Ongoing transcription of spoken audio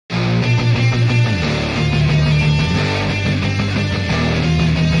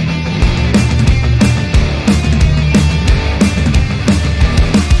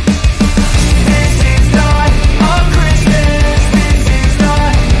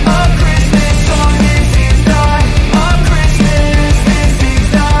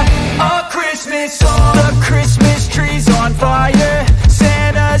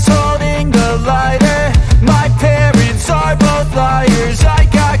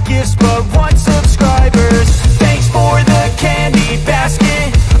but 1 subscribers. Thanks for the candy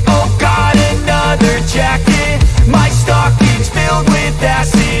basket. Oh, got another jacket. My stocking's filled with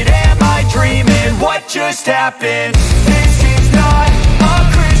acid. Am I dreaming? What just happened? This is not a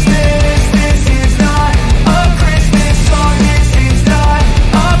Christmas. This is not a Christmas song. This is not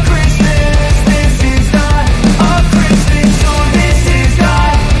a Christmas. This is not a Christmas song. This is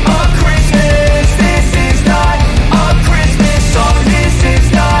not a Christmas. This is not a Christmas song. This is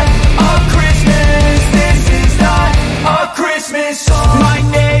not a Christmas. This is not a Christmas song. My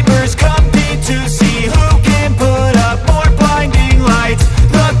neighbors compete to see who can put up more blinding lights.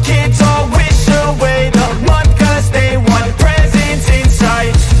 The kids all wish away the month 'cause they want presents in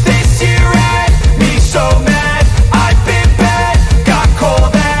sight. This year had me so mad. I've been bad, got coal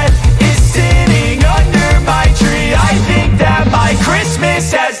that is sitting under my tree. I think that my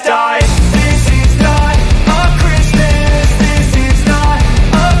Christmas has died. This is not a Christmas. This is not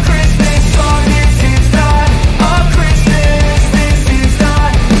a Christmas song. This is not a Christmas. This is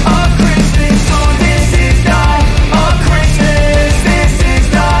not a Christmas song. This is not a Christmas. This is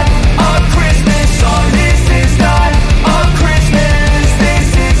not a Christmas song. This is not a Christmas. This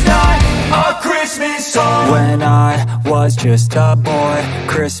is not a Christmas song. When I was just a boy,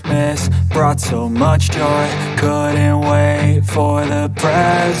 Christmas brought so much joy. Couldn't wait for the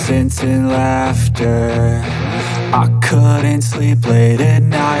presents and laughter. I couldn't sleep late at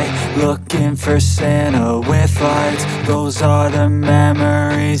night, looking for Santa with lights. Those are the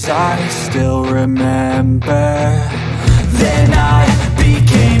memories I still remember. Then I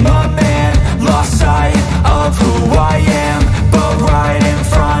became a man, lost sight of who I am. But right in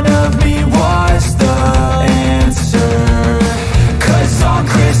front of me was the answer. 'Cause on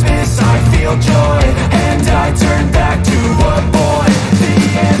Christmas I feel joy, and I turn back to a boy. The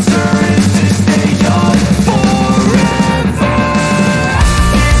answer is to stay young forever.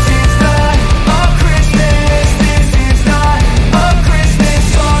 This is not a Christmas. This is not a Christmas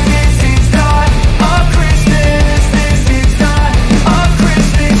song. This is not a Christmas. This is not a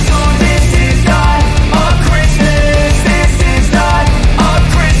Christmas song. This is not a Christmas. This is not a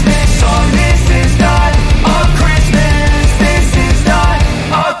Christmas song. This is not a Christmas. This is not a Christmas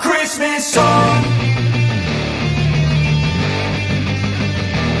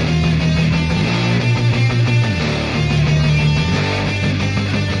song.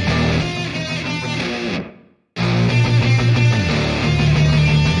 This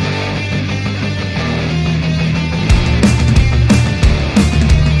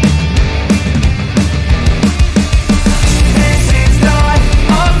is not a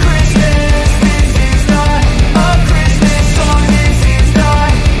Christmas. This is not a Christmas song. This is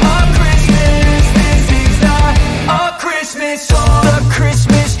not a Christmas. This is not a Christmas song. The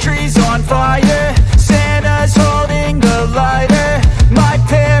Christmas tree's on fire. Santa's holding the lighter. My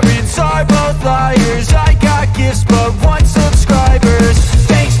parents are both liars. I got gifts but 1 subscribers.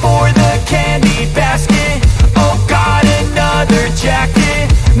 Thanks for the candy basket. Oh, got another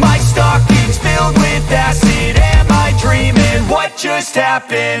jacket. My stocking's filled with acid. Am I dreaming? What just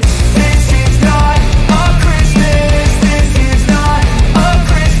happened?